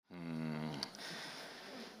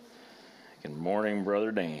Good morning,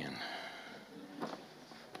 Brother Dan.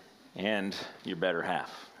 And your better half.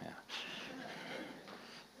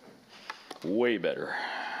 Yeah. Way better.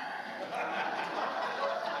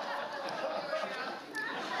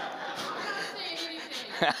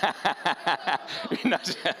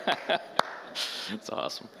 That's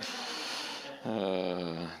awesome.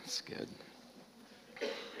 That's good.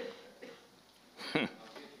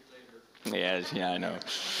 Yes, yeah, I know.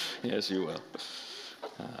 Yes, you will.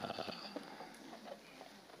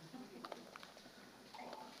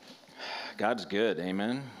 God's good,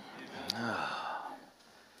 amen.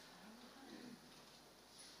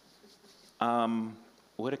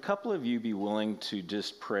 Would a couple of you be willing to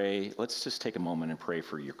just pray? Let's just take a moment and pray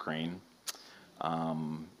for Ukraine.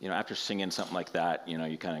 After singing something like that,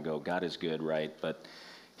 you kind of go, God is good, right? But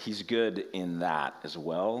he's good in that as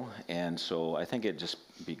well. And so I think it'd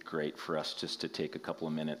just be great for us just to take a couple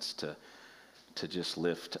of minutes to just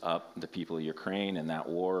lift up the people of Ukraine and that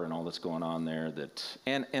war and all that's going on there.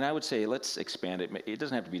 And I would say let's expand it. It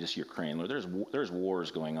doesn't have to be just Ukraine. There's wars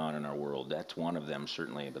going on in our world. That's one of them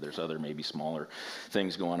certainly, but there's other maybe smaller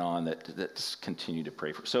things going on that continue to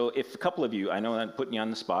pray for. So if a couple of you, I know I'm putting you on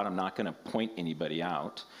the spot. I'm not going to point anybody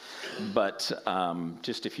out, but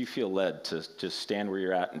just if you feel led to just stand where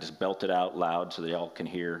you're at and just belt it out loud so they all can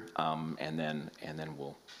hear, and then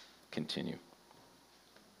we'll continue.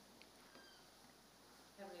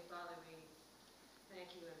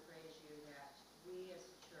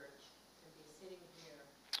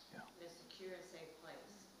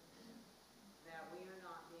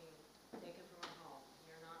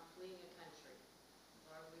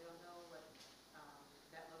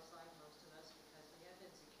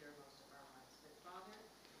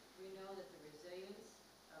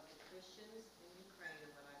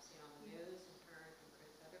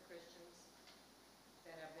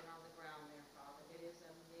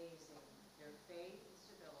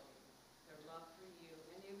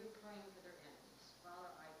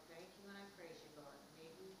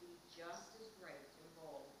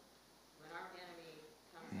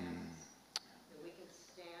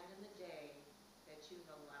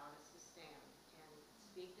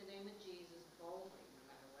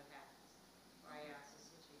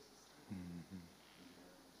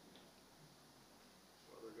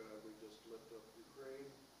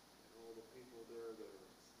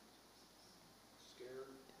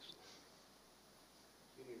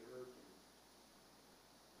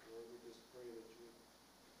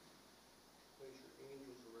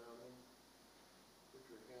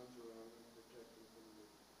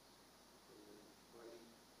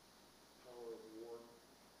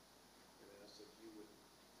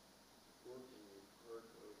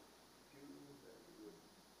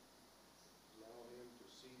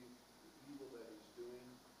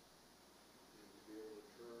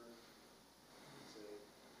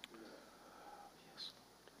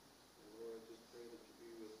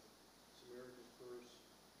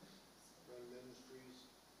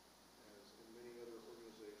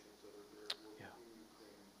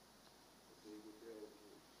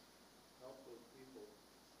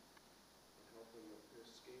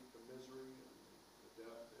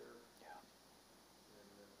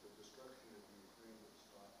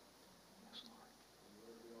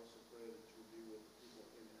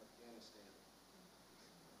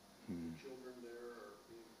 Children there are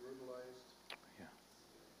being brutalized. Yeah.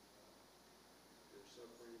 They're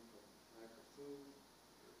suffering from lack of food.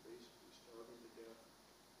 They're basically starving to death.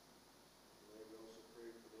 And Lord, we also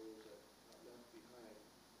pray for those that got left behind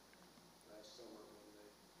last summer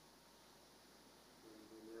when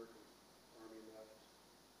the American army left.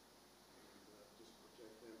 And just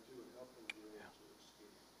protect them too and help them be able to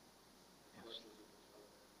escape the clutches of the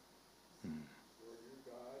Taliban. Lord, you're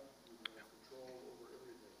God. You have control over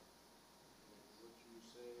everything. What you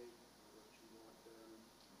say, what you want done,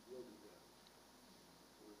 will be done.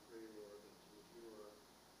 So we pray, Lord, that you would hear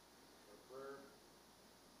our prayer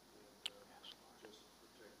and just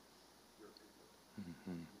protect your people.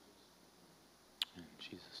 In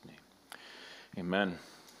Jesus' name. Amen.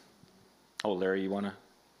 Oh, Larry, you want to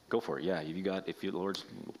go for it? Yeah, if the Lord's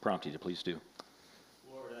prompted you to, please do.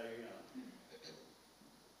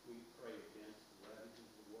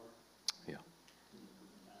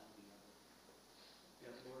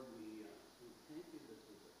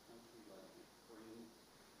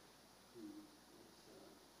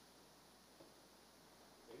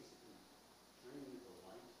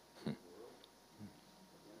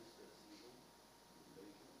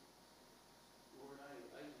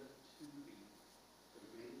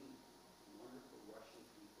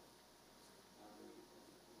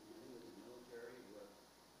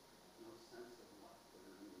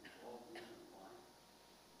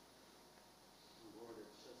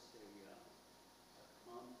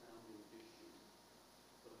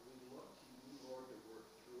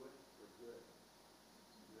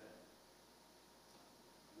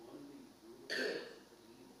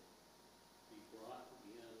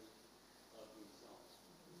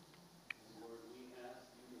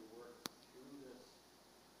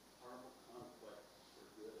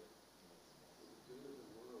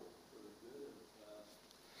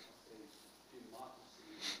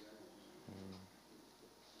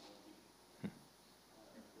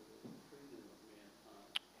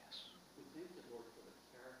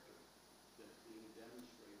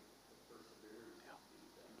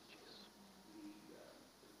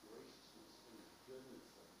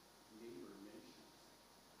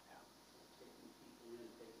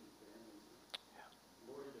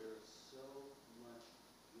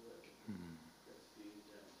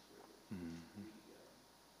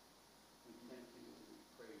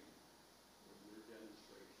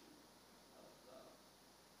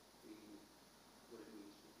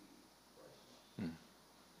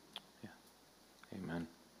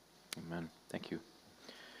 Amen. Thank you.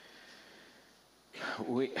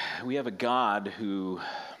 We have a God who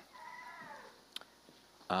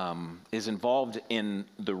is involved in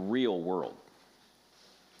the real world.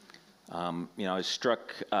 I was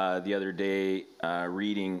struck the other day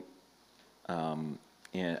reading in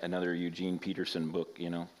another Eugene Peterson book.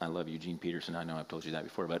 I love Eugene Peterson. I know I've told you that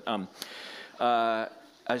before, but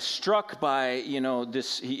I was struck by,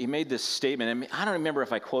 this. He made this statement, and I don't remember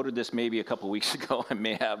if I quoted this maybe a couple weeks ago. I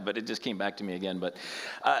may have, but it just came back to me again. But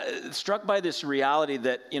struck by this reality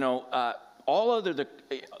that, all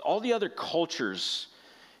the other cultures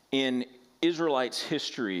in Israelites'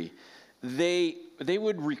 history, they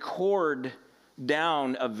would record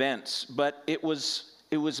down events, but it was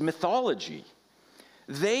mythology.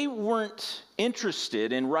 They weren't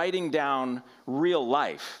interested in writing down real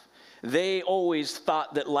life. They always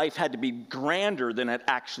thought that life had to be grander than it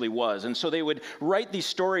actually was. And so they would write these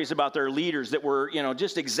stories about their leaders that were,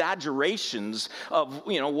 just exaggerations of,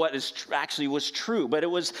 what actually was true. But it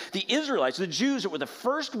was the Israelites, the Jews, that were the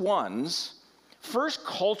first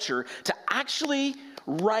culture to actually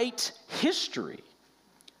write history,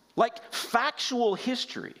 like factual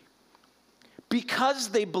history, because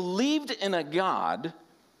they believed in a God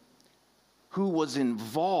who was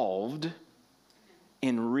involved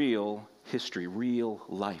in real history, real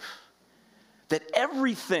life. That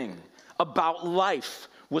everything about life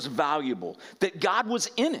was valuable, that God was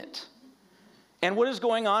in it. And what is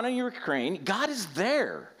going on in Ukraine? God is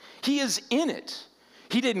there. He is in it.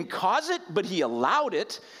 He didn't cause it, but he allowed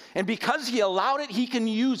it. And because he allowed it, he can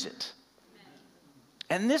use it.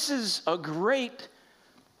 And this is a great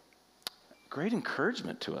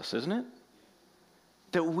encouragement to us, isn't it?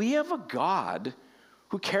 That we have a God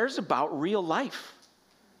who cares about real life.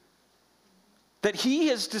 That he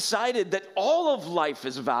has decided that all of life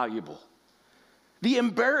is valuable. The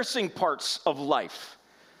embarrassing parts of life.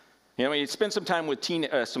 You spend some time with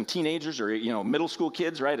some teenagers or, middle school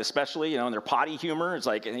kids, right, especially, and their potty humor. It's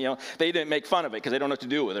like, they didn't make fun of it because they don't know what to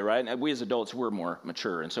do with it, right? And we as adults, we're more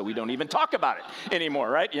mature, and so we don't even talk about it anymore,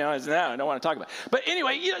 right? I don't want to talk about it. But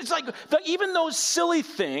anyway, it's like even those silly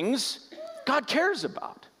things, God cares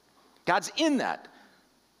about. God's in that.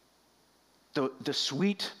 The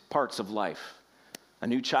sweet parts of life. A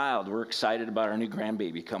new child, we're excited about our new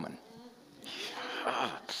grandbaby coming.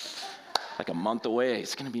 Like a month away.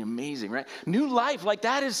 It's going to be amazing, right? New life, like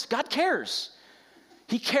that is, God cares.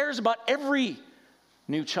 He cares about every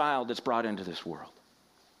new child that's brought into this world.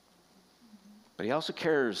 But he also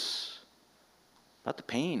cares about the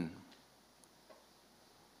pain.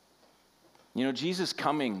 Jesus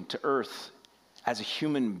coming to earth as a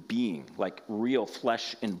human being, like real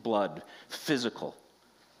flesh and blood, physical.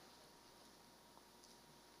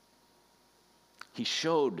 He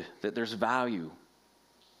showed that there's value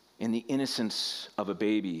in the innocence of a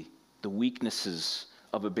baby, the weaknesses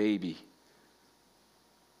of a baby,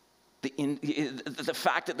 the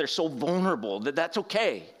fact that they're so vulnerable, that's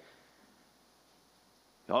okay.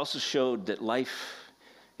 He also showed that life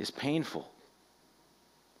is painful,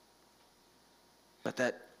 but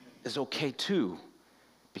that is okay too,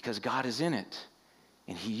 because God is in it,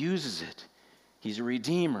 and he uses it. He's a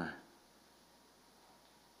redeemer.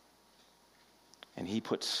 And he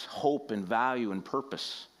puts hope and value and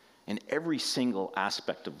purpose in every single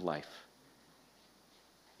aspect of life.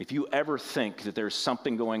 If you ever think that there's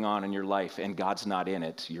something going on in your life and God's not in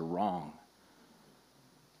it, you're wrong.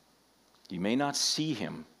 You may not see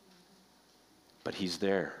him, but he's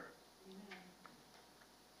there.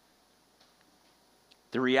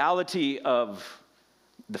 The reality of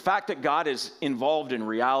the fact that God is involved in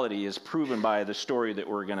reality is proven by the story that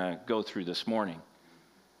we're going to go through this morning.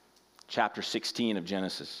 Chapter 16 of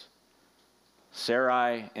Genesis.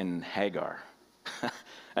 Sarai and Hagar.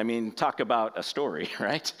 Talk about a story,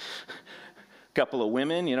 right? A couple of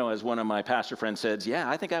women, as one of my pastor friends said,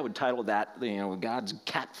 I think I would title that, God's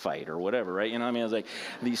cat fight or whatever, right? It was like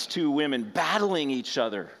these two women battling each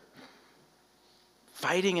other,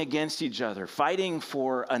 fighting against each other, fighting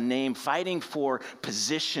for a name, fighting for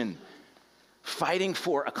position, fighting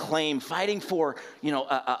for acclaim, fighting for,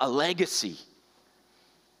 a legacy.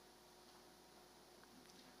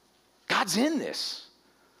 God's in this.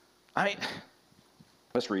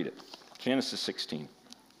 Let's read it. Genesis 16.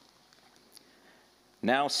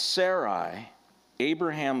 Now Sarai,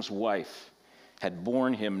 Abraham's wife, had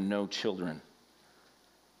borne him no children.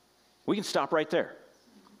 We can stop right there.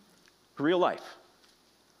 Real life.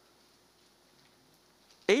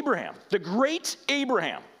 Abraham, the great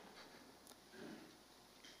Abraham.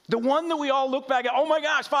 The one that we all look back at, oh my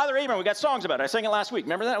gosh, Father Abraham, we got songs about it. I sang it last week.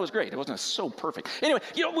 Remember that? It was great. It wasn't so perfect. Anyway,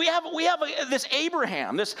 we have this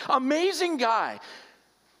Abraham, this amazing guy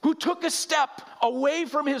who took a step away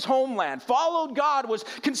from his homeland, followed God, was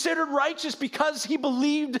considered righteous because he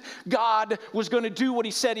believed God was going to do what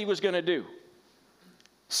he said he was going to do.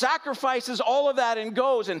 Sacrifices all of that and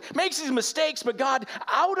goes and makes these mistakes, but God,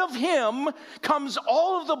 out of him comes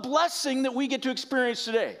all of the blessing that we get to experience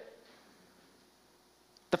today.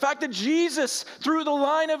 The fact that Jesus, through the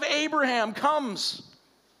line of Abraham, comes,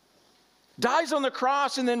 dies on the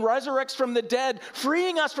cross, and then resurrects from the dead,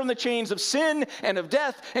 freeing us from the chains of sin and of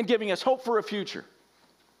death and giving us hope for a future.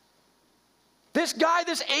 This guy,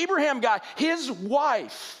 this Abraham guy, his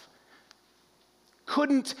wife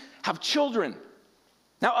couldn't have children.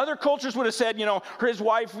 Now, other cultures would have said, his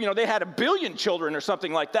wife, they had 1 billion children or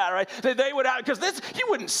something like that, right? They would have, because you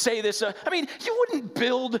wouldn't say this. You wouldn't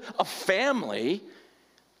build a family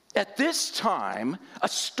at this time, a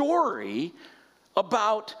story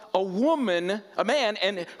about a woman, a man,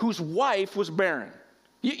 and whose wife was barren.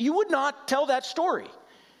 You would not tell that story.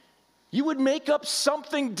 You would make up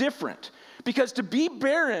something different. Because to be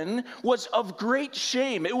barren was of great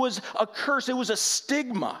shame. It was a curse. It was a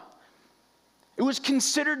stigma. It was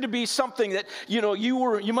considered to be something that,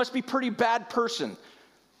 you must be a pretty bad person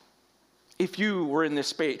if you were in this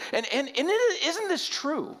space. And isn't this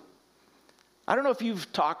true? I don't know if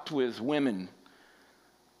you've talked with women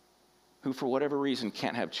who, for whatever reason,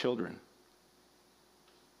 can't have children.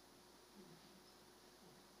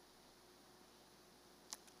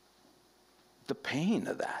 The pain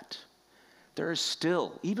of that. There is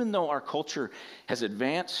still, even though our culture has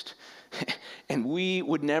advanced, and we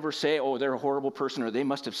would never say, oh, they're a horrible person, or they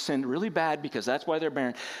must have sinned really bad because that's why they're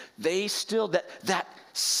barren. They still, that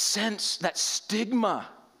sense, that stigma,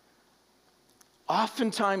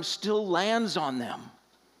 oftentimes still lands on them.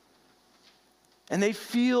 And they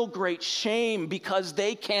feel great shame because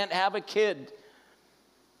they can't have a kid.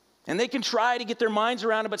 And they can try to get their minds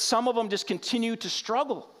around it, but some of them just continue to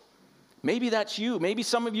struggle. Maybe that's you. Maybe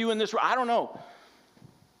some of you in this room. I don't know.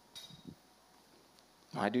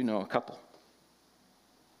 I do know a couple.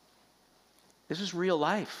 This is real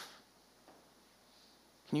life.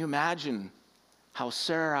 Can you imagine how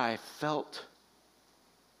Sarai felt?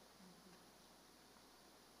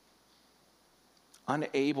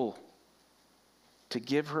 Unable to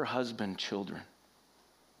give her husband children.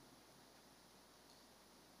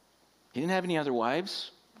 He didn't have any other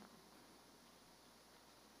wives.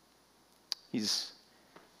 He's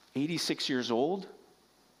 86 years old,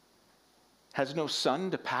 has no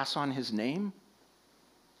son to pass on his name.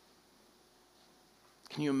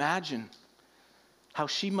 Can you imagine how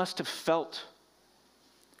she must have felt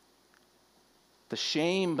the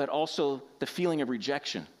shame, but also the feeling of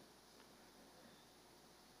rejection?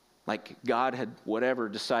 Like God had,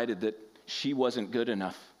 decided that she wasn't good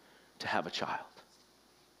enough to have a child.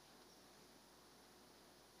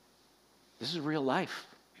 This is real life.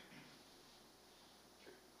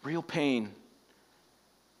 Real pain,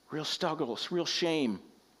 real struggles, real shame.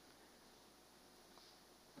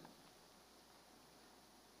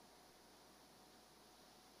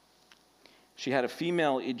 She had a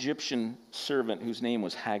female Egyptian servant whose name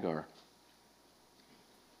was Hagar.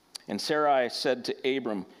 And Sarai said to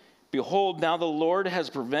Abram, "Behold, now the Lord has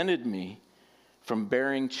prevented me from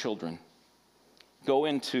bearing children. Go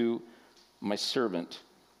into my servant.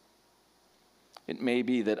 It may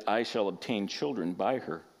be that I shall obtain children by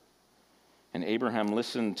her." And Abraham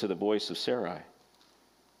listened to the voice of Sarai.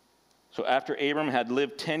 So after Abram had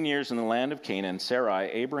lived 10 years in the land of Canaan, Sarai,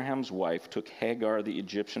 Abraham's wife, took Hagar the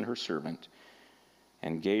Egyptian, her servant,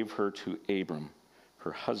 and gave her to Abram,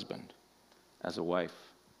 her husband, as a wife.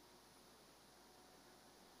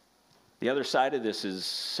 The other side of this is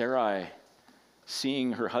Sarai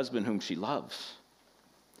seeing her husband whom she loves,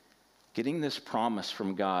 getting this promise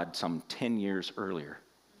from God some 10 years earlier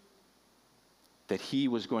that he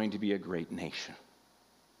was going to be a great nation.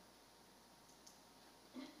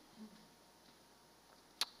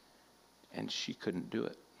 And she couldn't do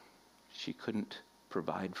it. She couldn't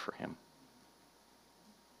provide for him.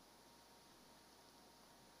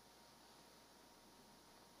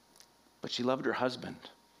 But she loved her husband.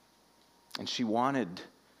 And she wanted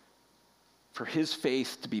for his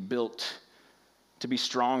faith to be built, to be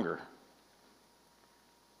stronger.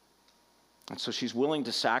 And so she's willing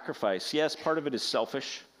to sacrifice. Yes, part of it is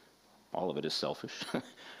selfish. All of it is selfish.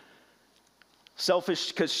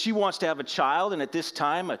 Selfish because she wants to have a child, and at this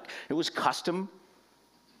time, it was custom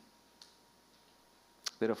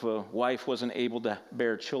that if a wife wasn't able to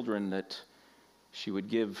bear children, that she would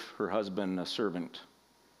give her husband a servant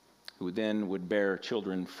who then would bear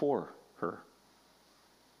children for her.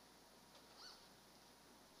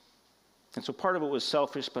 And so part of it was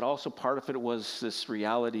selfish, but also part of it was this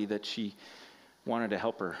reality that she wanted to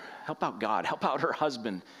help out God, help out her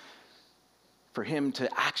husband, for him to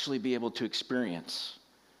actually be able to experience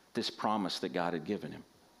this promise that God had given him.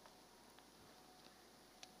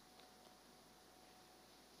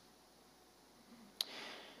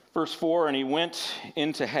 Verse 4, and he went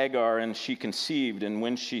into Hagar, and she conceived, and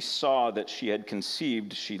when she saw that she had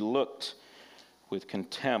conceived, she looked with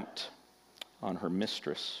contempt on her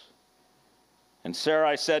mistress. And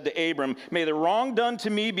Sarai said to Abram, may the wrong done to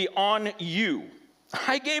me be on you.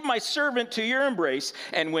 I gave my servant to your embrace,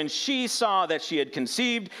 and when she saw that she had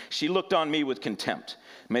conceived, she looked on me with contempt.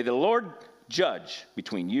 May the Lord judge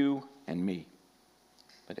between you and me.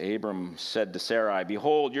 But Abram said to Sarai,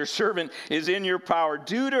 behold, your servant is in your power.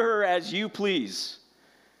 Do to her as you please.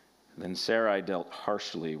 Then Sarai dealt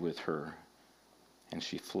harshly with her, and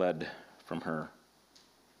she fled from her.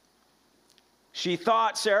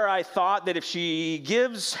 Sarai thought that if she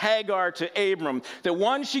gives Hagar to Abram, that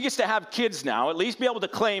one, she gets to have kids now, at least be able to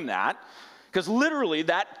claim that, because literally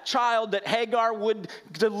that child that Hagar would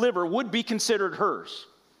deliver would be considered hers.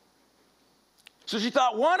 So she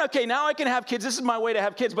thought, one, okay, now I can have kids. This is my way to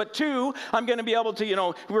have kids. But two, I'm going to be able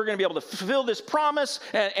to, we're going to be able to fulfill this promise.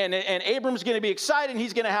 And Abram's going to be excited. And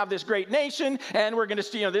he's going to have this great nation. And we're going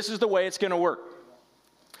to, this is the way it's going to work.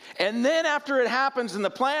 And then after it happens and the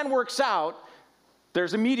plan works out,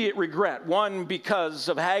 there's immediate regret. One, because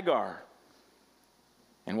of Hagar.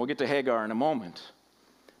 And we'll get to Hagar in a moment.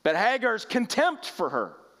 But Hagar's contempt for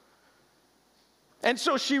her. And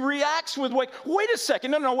so she reacts with, wait a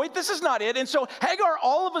second, no, wait, this is not it. And so Hagar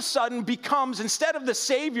all of a sudden becomes, instead of the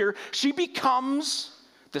Savior, she becomes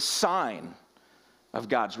the sign of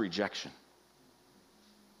God's rejection.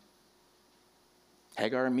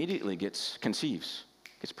 Hagar immediately conceives,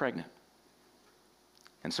 gets pregnant.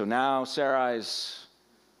 And so now Sarai's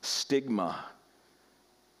stigma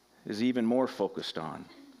is even more focused on.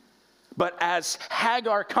 But as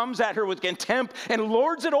Hagar comes at her with contempt and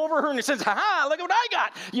lords it over her and says, ha, look what I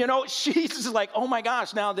got. She's like, oh my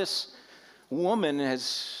gosh, now this woman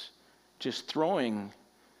is just throwing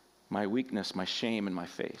my weakness, my shame in my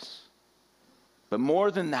face. But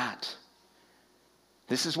more than that,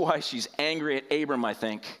 this is why she's angry at Abram, I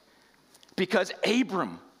think. Because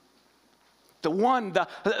Abram, the one,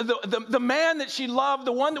 the man that she loved,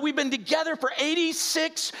 the one that we've been together for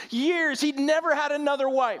 86 years, he'd never had another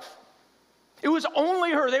wife. It was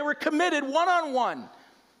only her. They were committed one-on-one.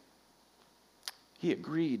 He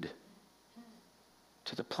agreed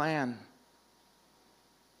to the plan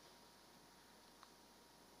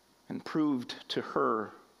and proved to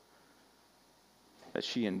her that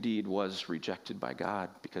she indeed was rejected by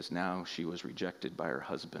God, because now she was rejected by her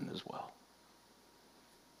husband as well.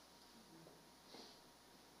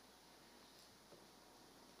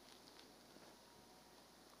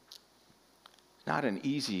 Not an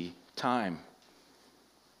easy time.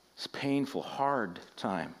 It's a painful, hard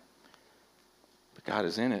time. But God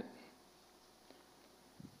is in it.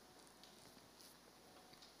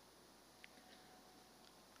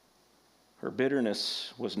 Her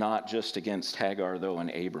bitterness was not just against Hagar, though,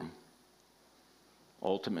 and Abram.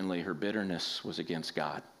 Ultimately, her bitterness was against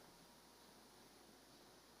God.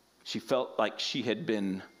 She felt like she had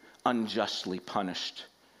been unjustly punished,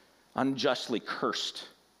 unjustly cursed.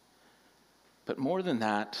 But more than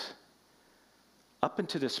that, up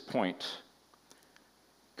until this point,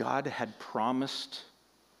 God had promised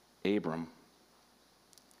Abram,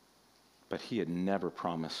 but he had never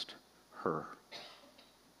promised her.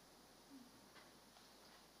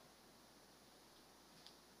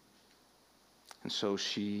 And so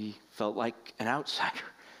she felt like an outsider,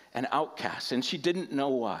 an outcast, and she didn't know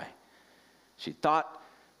why. She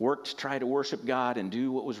worked to try to worship God and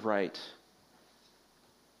do what was right.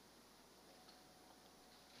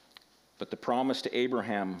 But the promise to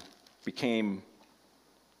Abraham became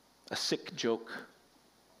a sick joke,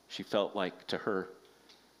 she felt like, to her.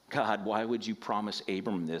 God, why would you promise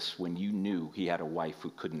Abram this when you knew he had a wife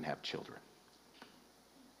who couldn't have children?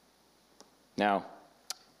 Now,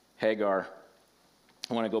 Hagar,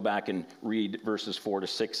 I want to go back and read verses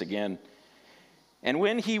 4-6 again. And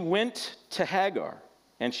when he went to Hagar,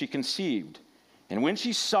 and she conceived, and when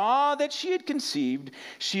she saw that she had conceived,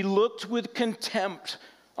 she looked with contempt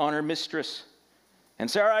on her mistress. And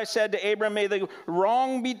Sarai said to Abram, may the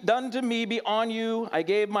wrong be done to me be on you. I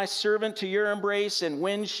gave my servant to your embrace, and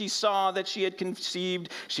when she saw that she had conceived,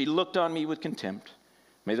 she looked on me with contempt.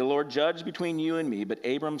 May the Lord judge between you and me. But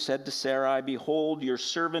Abram said to Sarai, behold, your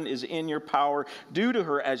servant is in your power. Do to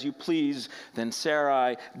her as you please. Then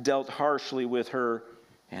Sarai dealt harshly with her,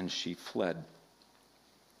 and she fled.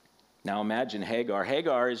 Now imagine Hagar.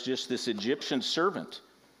 Hagar is just this Egyptian servant.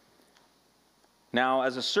 Now,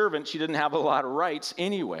 as a servant, she didn't have a lot of rights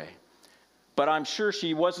anyway. But I'm sure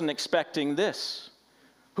she wasn't expecting this.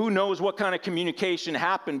 Who knows what kind of communication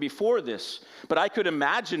happened before this? But I could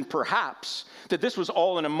imagine perhaps that this was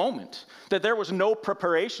all in a moment, that there was no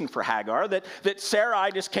preparation for Hagar, that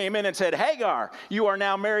Sarai just came in and said, Hagar, you are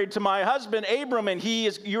now married to my husband Abram, and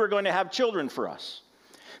you are going to have children for us.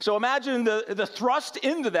 So imagine the thrust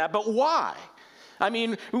into that, but why? I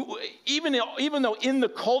mean, even though in the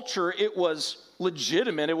culture it was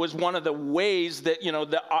legitimate, it was one of the ways that,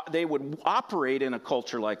 they would operate in a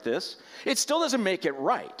culture like this, it still doesn't make it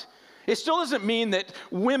right. It still doesn't mean that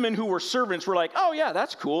women who were servants were like, oh yeah,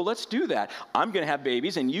 that's cool, let's do that. I'm going to have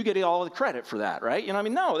babies and you get all the credit for that, right?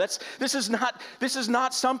 No, this is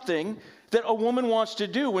not something that a woman wants to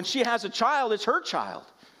do. When she has a child, it's her child.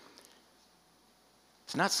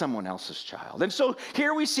 It's not someone else's child. And so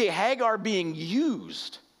here we see Hagar being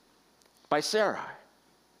used by Sarai.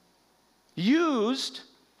 Used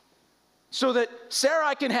so that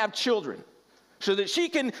Sarai can have children, so that she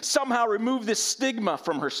can somehow remove this stigma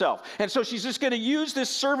from herself. And so she's just going to use this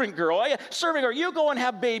servant girl. Servant girl, you go and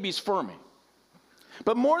have babies for me.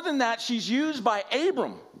 But more than that, she's used by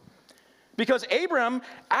Abram, because Abram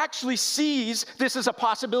actually sees this as a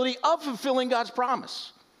possibility of fulfilling God's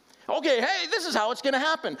promise. Okay, hey, this is how it's going to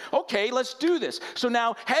happen. Okay, let's do this. So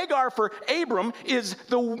now Hagar for Abram is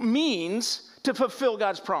the means to fulfill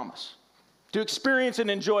God's promise, to experience and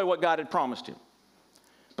enjoy what God had promised him.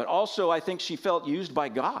 But also, I think she felt used by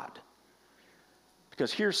God.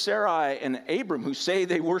 Because here's Sarai and Abram who say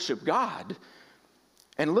they worship God.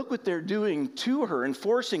 And look what they're doing to her and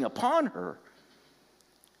forcing upon her.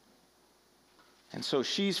 And so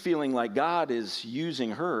she's feeling like God is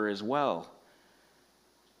using her as well.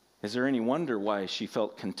 Is there any wonder why she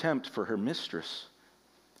felt contempt for her mistress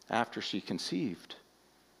after she conceived?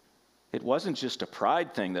 It wasn't just a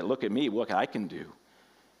pride thing that, look at me, what I can do.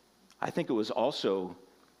 I think it was also,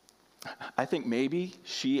 I think maybe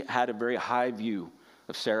she had a very high view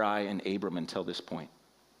of Sarai and Abram until this point.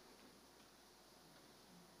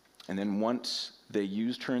 And then once they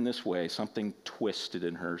used her in this way, something twisted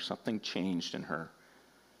in her, something changed in her.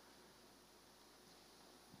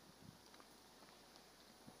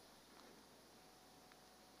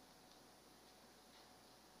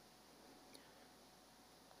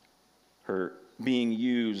 Her being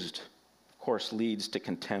used, of course, leads to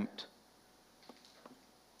contempt.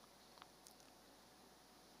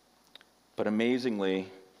 But amazingly,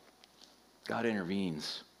 God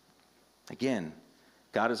intervenes. Again,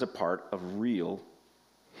 God is a part of real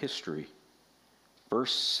history.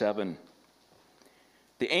 Verse 7.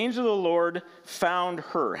 The angel of the Lord found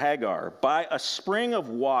her, Hagar, by a spring of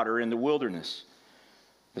water in the wilderness,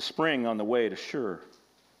 the spring on the way to Shur.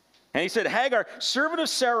 And he said, Hagar, servant of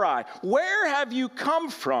Sarai, where have you come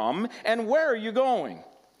from and where are you going?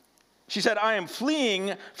 She said, I am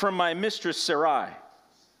fleeing from my mistress Sarai.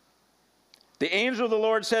 The angel of the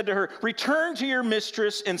Lord said to her, return to your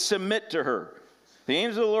mistress and submit to her. The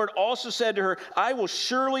angel of the Lord also said to her, I will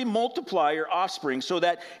surely multiply your offspring so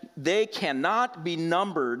that they cannot be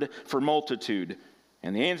numbered for multitude.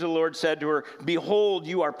 And the angel of the Lord said to her, behold,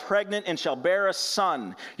 you are pregnant and shall bear a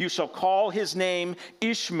son. You shall call his name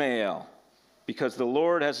Ishmael, because the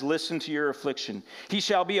Lord has listened to your affliction. He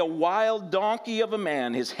shall be a wild donkey of a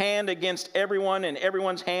man, his hand against everyone and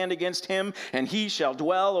everyone's hand against him, and he shall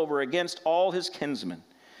dwell over against all his kinsmen.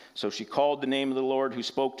 So she called the name of the Lord who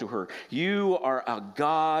spoke to her, you are a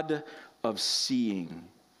God of seeing.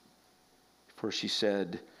 For she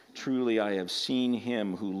said, truly I have seen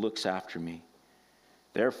him who looks after me.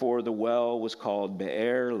 Therefore the well was called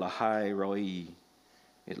Be'er Lahai Roi.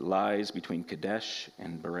 It lies between Kadesh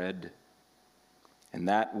and Bered. And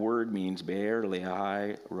that word means Be'er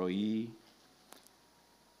Lahai Roi,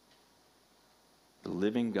 the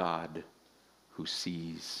living God who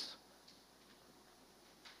sees.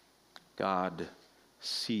 God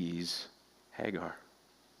sees Hagar.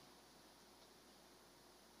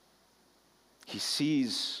 He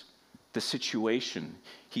sees the situation.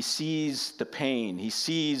 He sees the pain. He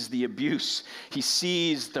sees the abuse. He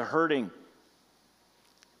sees the hurting.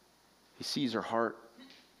 He sees her heart.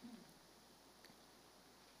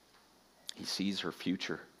 He sees her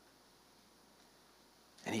future.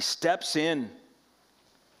 And he steps in.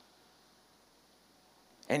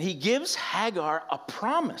 And he gives Hagar a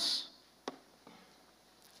promise.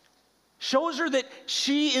 Shows her that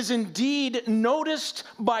she is indeed noticed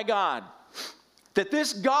by God. That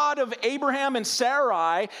this God of Abraham and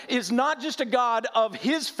Sarai is not just a God of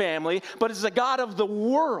his family, but is a God of the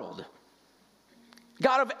world.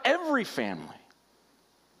 God of every family.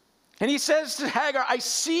 And he says to Hagar, I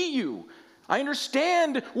see you. I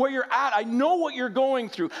understand where you're at. I know what you're going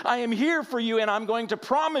through. I am here for you, and I'm going to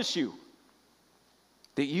promise you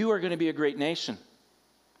that you are going to be a great nation.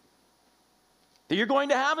 That you're going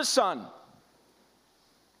to have a son.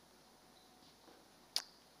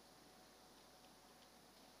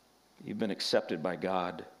 You've been accepted by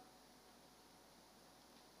God.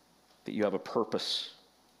 That you have a purpose.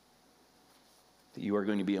 That you are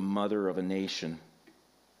going to be a mother of a nation.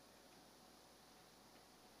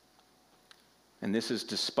 And this is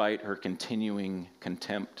despite her continuing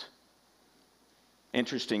contempt.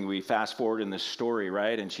 Interesting, we fast forward in this story,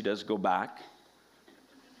 right? And she does go back.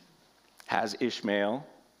 Has Ishmael.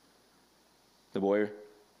 The boy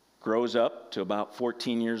grows up to about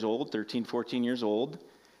 14 years old, 13, 14 years old.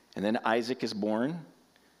 And then Isaac is born.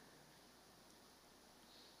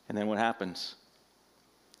 And then what happens?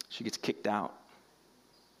 She gets kicked out.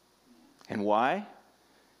 And why?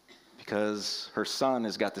 Because her son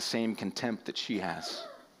has got the same contempt that she has.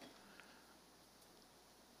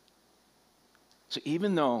 So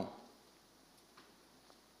even though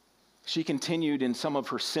she continued in some of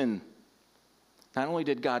her sin, not only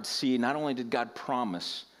did God see, not only did God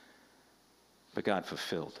promise, but God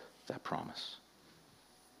fulfilled that promise.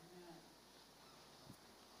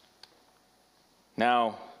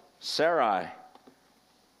 Now, Sarai,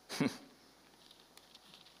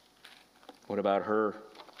 what about her?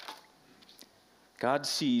 God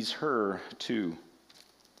sees her too,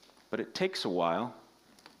 but it takes a while.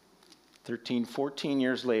 13, 14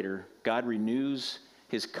 years later, God renews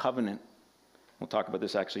his covenant. We'll talk about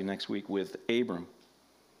this actually next week with Abram.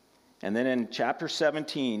 And then in chapter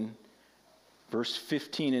 17, verse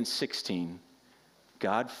 15 and 16,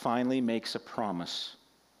 God finally makes a promise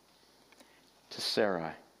to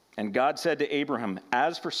Sarai. And God said to Abraham,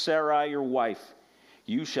 "As for Sarai, your wife,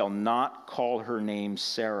 you shall not call her name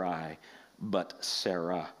Sarai, but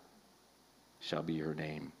Sarah shall be her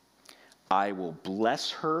name. I will bless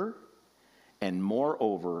her, and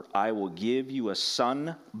moreover, I will give you a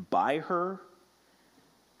son by her.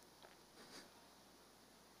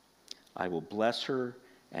 I will bless her,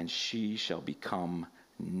 and she shall become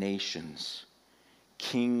nations.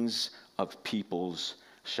 Kings of peoples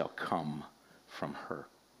shall come from her."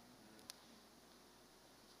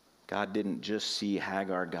 God didn't just see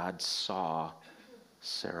Hagar, God saw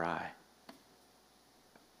Sarai.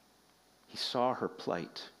 He saw her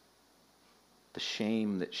plight, the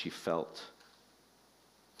shame that she felt,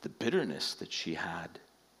 the bitterness that she had,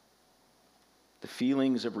 the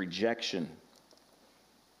feelings of rejection,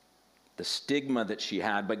 the stigma that she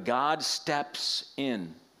had. But God steps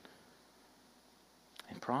in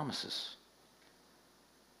and promises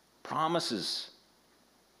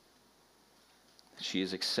that she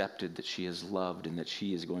is accepted, that she is loved, and that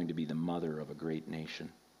she is going to be the mother of a great nation.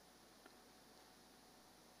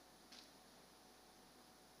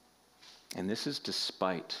 And this is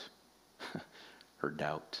despite her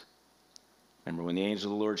doubt. Remember when the angel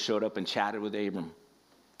of the Lord showed up and chatted with Abraham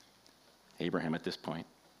at this point.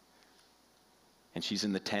 And she's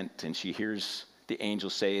in the tent and she hears the angel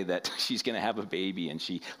say that she's going to have a baby, and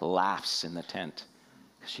she laughs in the tent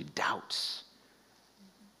because she doubts.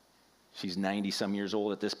 She's 90-some years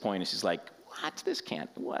old at this point, and she's like, what? This can't,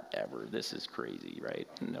 whatever. This is crazy, right?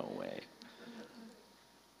 No way.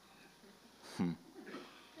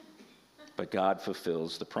 But God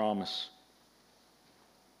fulfills the promise.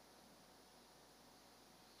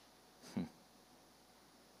 We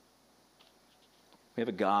have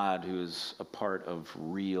a God who is a part of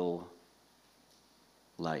real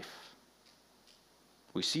life.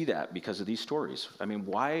 We see that because of these stories. I mean,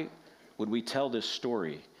 why would we tell this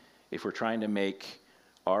story if we're trying to make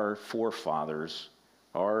our forefathers,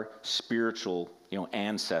 our spiritual,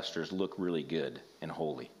 ancestors look really good and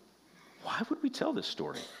holy? Why would we tell this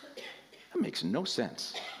story? That makes no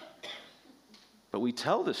sense. But we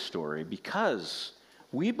tell this story because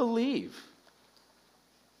we believe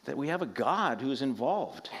that we have a God who is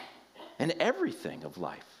involved in everything of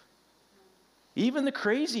life. Even the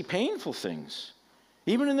crazy, painful things.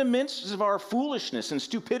 Even in the midst of our foolishness and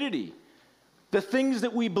stupidity. The things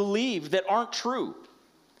that we believe that aren't true.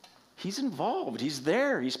 He's involved. He's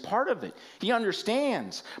there. He's part of it. He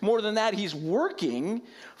understands. More than that, he's working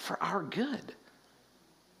for our good.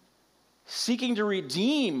 Seeking to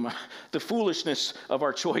redeem the foolishness of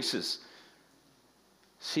our choices.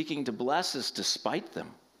 Seeking to bless us despite them.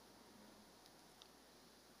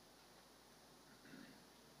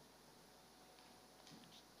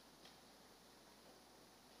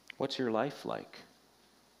 What's your life like?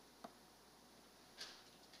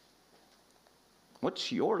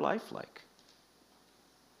 What's your life like?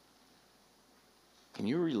 Can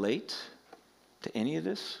you relate to any of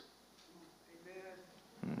this?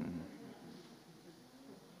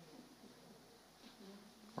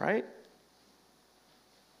 right?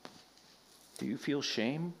 Do you feel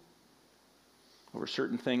shame over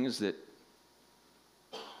certain things that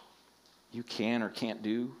you can or can't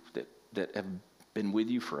do that have been with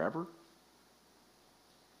you forever?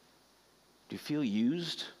 Do you feel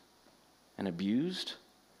used and abused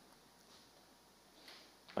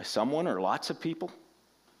by someone or lots of people?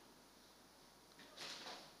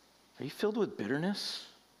 Are you filled with bitterness?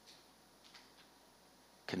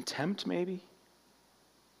 Contempt, maybe?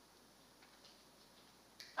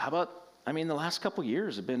 How about, the last couple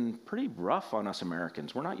years have been pretty rough on us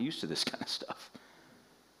Americans. We're not used to this kind of stuff.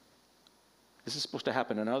 This is supposed to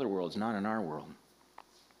happen in other worlds, not in our world.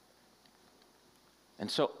 And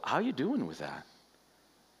so, how are you doing with that?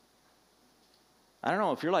 I don't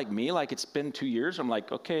know, if you're like me, like it's been 2 years, I'm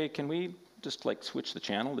like, okay, can we just like switch the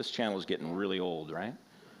channel? This channel is getting really old, right?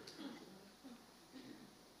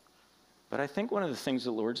 But I think one of the things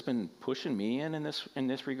the Lord's been pushing me in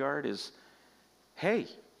this regard is, hey,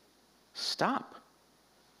 stop.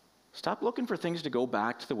 Stop looking for things to go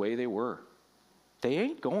back to the way they were. They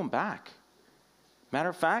ain't going back. Matter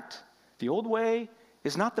of fact, the old way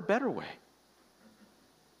is not the better way.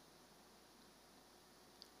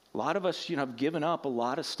 A lot of us, have given up a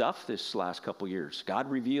lot of stuff this last couple years.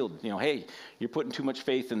 God revealed, hey, you're putting too much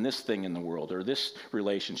faith in this thing in the world, or this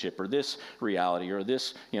relationship, or this reality, or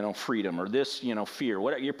this, freedom, or this, fear.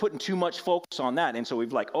 Whatever. You're putting too much focus on that. And so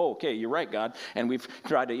we've like, oh, okay, you're right, God. And we've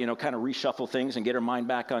tried to, kind of reshuffle things and get our mind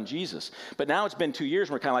back on Jesus. But now it's been 2 years,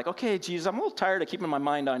 and we're kind of like, okay, Jesus, I'm a little tired of keeping my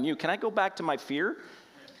mind on you. Can I go back to my fear?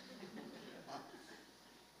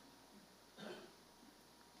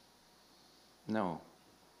 No.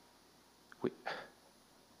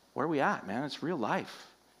 Where are we at, man? It's real life.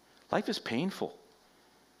 Life is painful.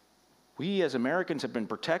 We as Americans have been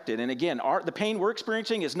protected. And again, the pain we're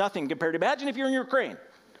experiencing is nothing compared to, imagine if you're in Ukraine.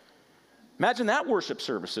 Imagine that worship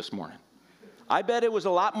service this morning. I bet it was a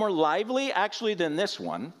lot more lively, actually, than this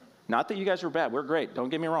one. Not that you guys were bad. We're great. Don't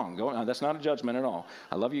get me wrong. That's not a judgment at all.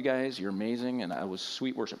 I love you guys. You're amazing. And it was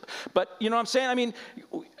sweet worship. But you know what I'm saying?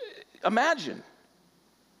 Imagine.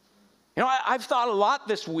 I've thought a lot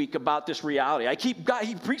this week about this reality. He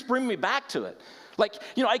keeps bringing me back to it. Like,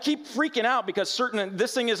 I keep freaking out because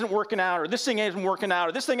this thing isn't working out, or this thing isn't working out,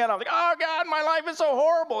 or this thing, I'm like, oh God, my life is so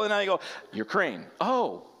horrible. And I go, Ukraine.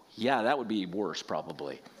 Oh, yeah, that would be worse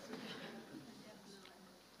probably.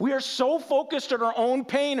 We are so focused on our own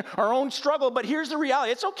pain, our own struggle, but here's the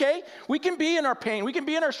reality. It's okay. We can be in our pain, we can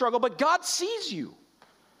be in our struggle, but God sees you.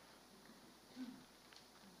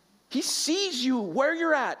 He sees you where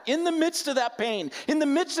you're at, in the midst of that pain, in the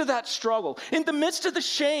midst of that struggle, in the midst of the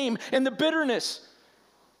shame and the bitterness,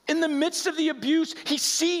 in the midst of the abuse. He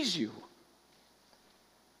sees you.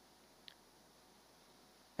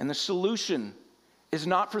 And the solution is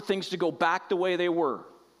not for things to go back the way they were,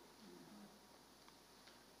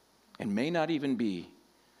 and may not even be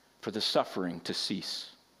for the suffering to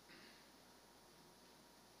cease.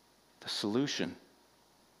 The solution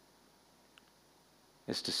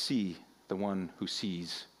is to see the one who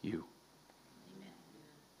sees you. Amen.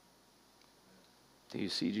 Do you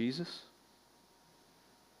see Jesus?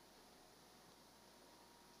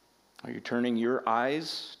 Are you turning your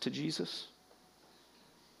eyes to Jesus?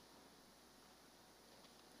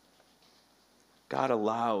 God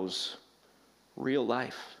allows real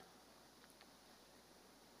life.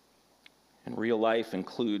 And real life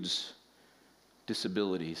includes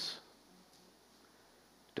disabilities,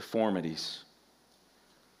 deformities,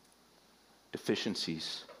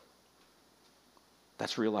 deficiencies.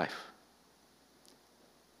 That's real life.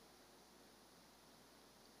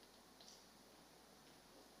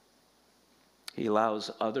 He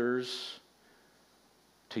allows others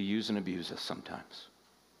to use and abuse us sometimes.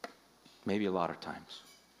 Maybe a lot of times.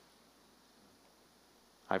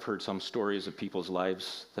 I've heard some stories of people's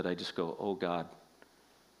lives that I just go, oh God,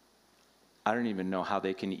 I don't even know how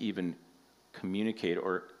they can even communicate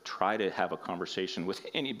or try to have a conversation with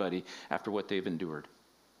anybody after what they've endured.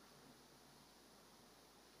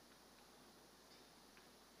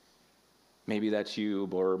 Maybe that's you,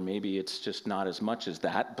 or maybe it's just not as much as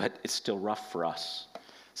that, but it's still rough for us.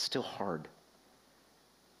 It's still hard.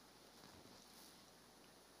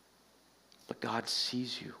 But God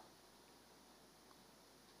sees you.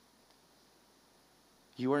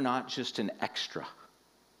 You are not just an extra.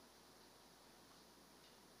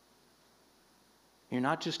 You're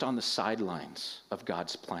not just on the sidelines of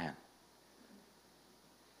God's plan.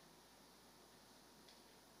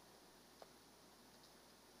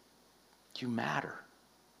 You matter.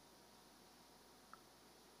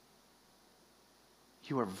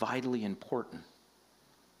 You are vitally important.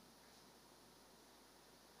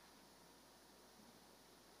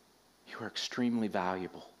 you are extremely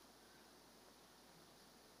valuable.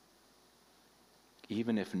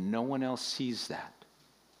 Even if no one else sees that.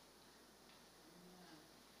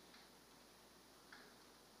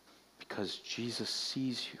 Because Jesus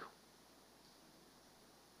sees you.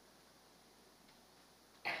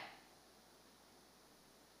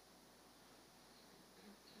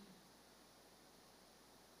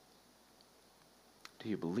 Do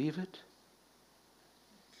you believe it?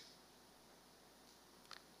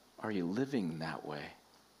 Are you living that way?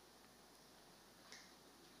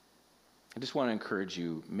 I just want to encourage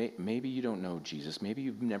you, maybe you don't know Jesus. Maybe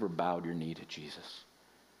you've never bowed your knee to Jesus.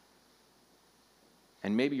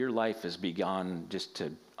 And maybe your life has begun just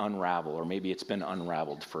to unravel, or maybe it's been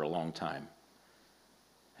unraveled for a long time.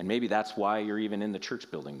 And maybe that's why you're even in the church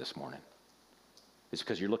building this morning. It's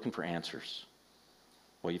because you're looking for answers.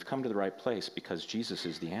 Well, you've come to the right place because Jesus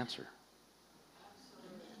is the answer.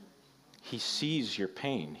 He sees your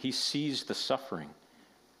pain. He sees the suffering.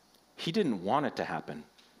 He didn't want it to happen,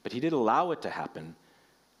 but he did allow it to happen.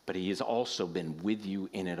 But he has also been with you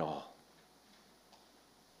in it all.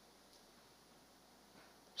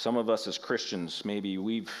 Some of us as Christians, maybe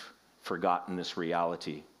we've forgotten this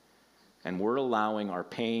reality. And we're allowing our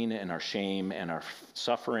pain and our shame and our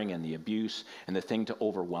suffering and the abuse and the thing to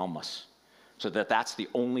overwhelm us. So that's the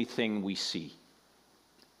only thing we see.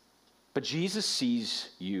 But Jesus sees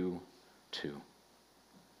you too.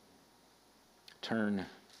 Turn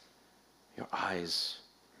your eyes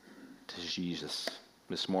to Jesus.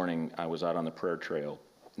 This morning I was out on the prayer trail,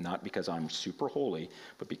 not because I'm super holy,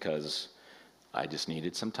 but because I just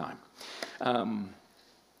needed some time.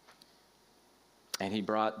 And he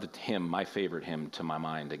brought the hymn, my favorite hymn, to my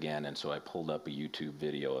mind again. And so I pulled up a YouTube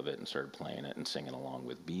video of it and started playing it and singing along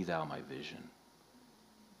with Be Thou My Vision.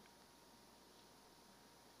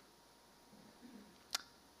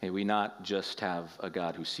 May we not just have a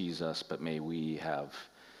God who sees us, but may we have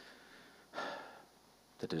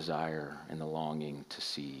the desire and the longing to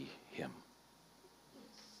see him.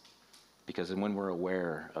 Because when we're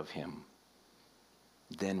aware of him,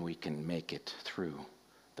 then we can make it through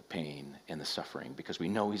the pain and the suffering, because we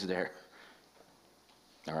know he's there.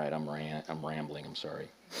 All right, I'm rambling, I'm sorry.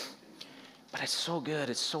 But it's so good,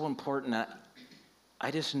 it's so important. I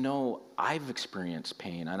just know I've experienced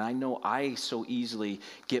pain, and I know I so easily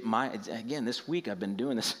get again, this week I've been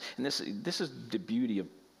doing this, and this is the beauty of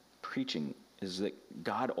preaching, is that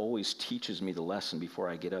God always teaches me the lesson before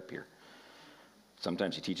I get up here.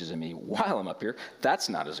 Sometimes he teaches me while I'm up here. That's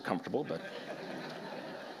not as comfortable, but...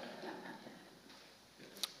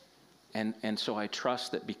 And so I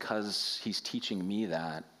trust that because he's teaching me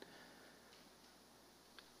that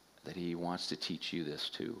he wants to teach you this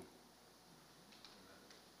too.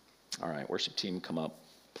 All right, worship team, come up,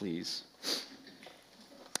 please.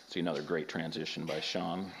 See another great transition by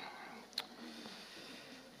Sean.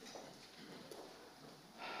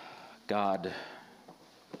 God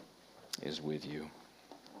is with you.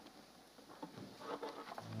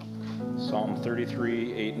 Psalm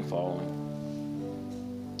 33, 8 and following.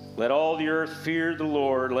 Let all the earth fear the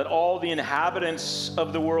Lord. Let all the inhabitants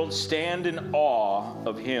of the world stand in awe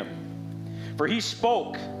of him. For he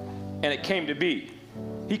spoke, and it came to be.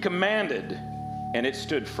 He commanded, and it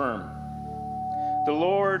stood firm. The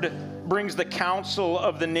Lord brings the counsel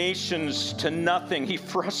of the nations to nothing. He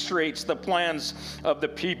frustrates the plans of the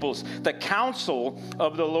peoples. The counsel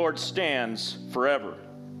of the Lord stands forever.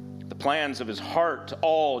 The plans of his heart to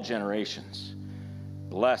all generations.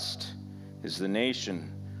 Blessed is the nation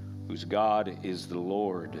whose God is the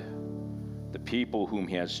Lord, the people whom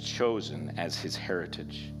he has chosen as his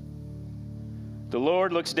heritage. The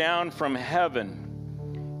Lord looks down from heaven.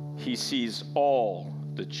 He sees all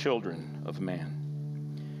the children of man.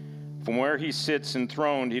 From where he sits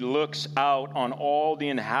enthroned, he looks out on all the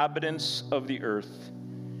inhabitants of the earth.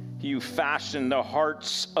 He who fashioned the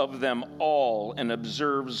hearts of them all and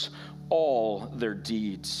observes all their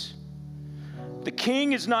deeds. The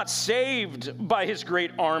king is not saved by his great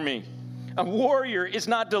army. A warrior is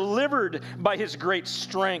not delivered by his great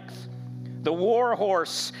strength. The war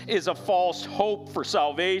horse is a false hope for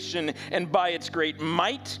salvation, and by its great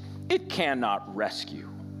might, it cannot rescue.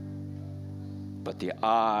 But the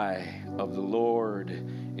eye of the Lord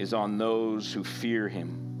is on those who fear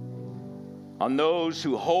him, on those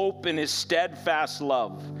who hope in his steadfast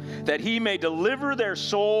love, that he may deliver their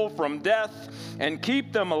soul from death and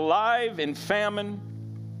keep them alive in famine.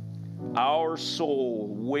 Our soul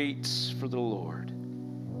waits for the Lord.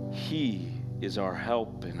 He is our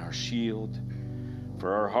help and our shield.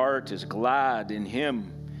 For our heart is glad in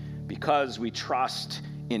him, because we trust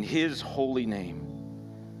in his holy name.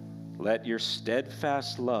 Let your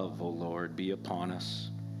steadfast love, O Lord, be upon us,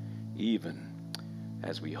 even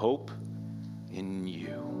as we hope in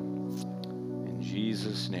you. In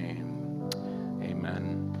Jesus' name,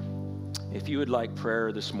 amen. If you would like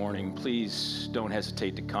prayer this morning, please don't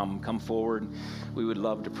hesitate to come forward. We would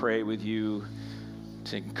love to pray with you,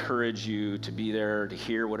 to encourage you, to be there, to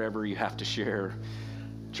hear whatever you have to share.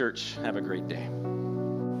 Church, have a great day.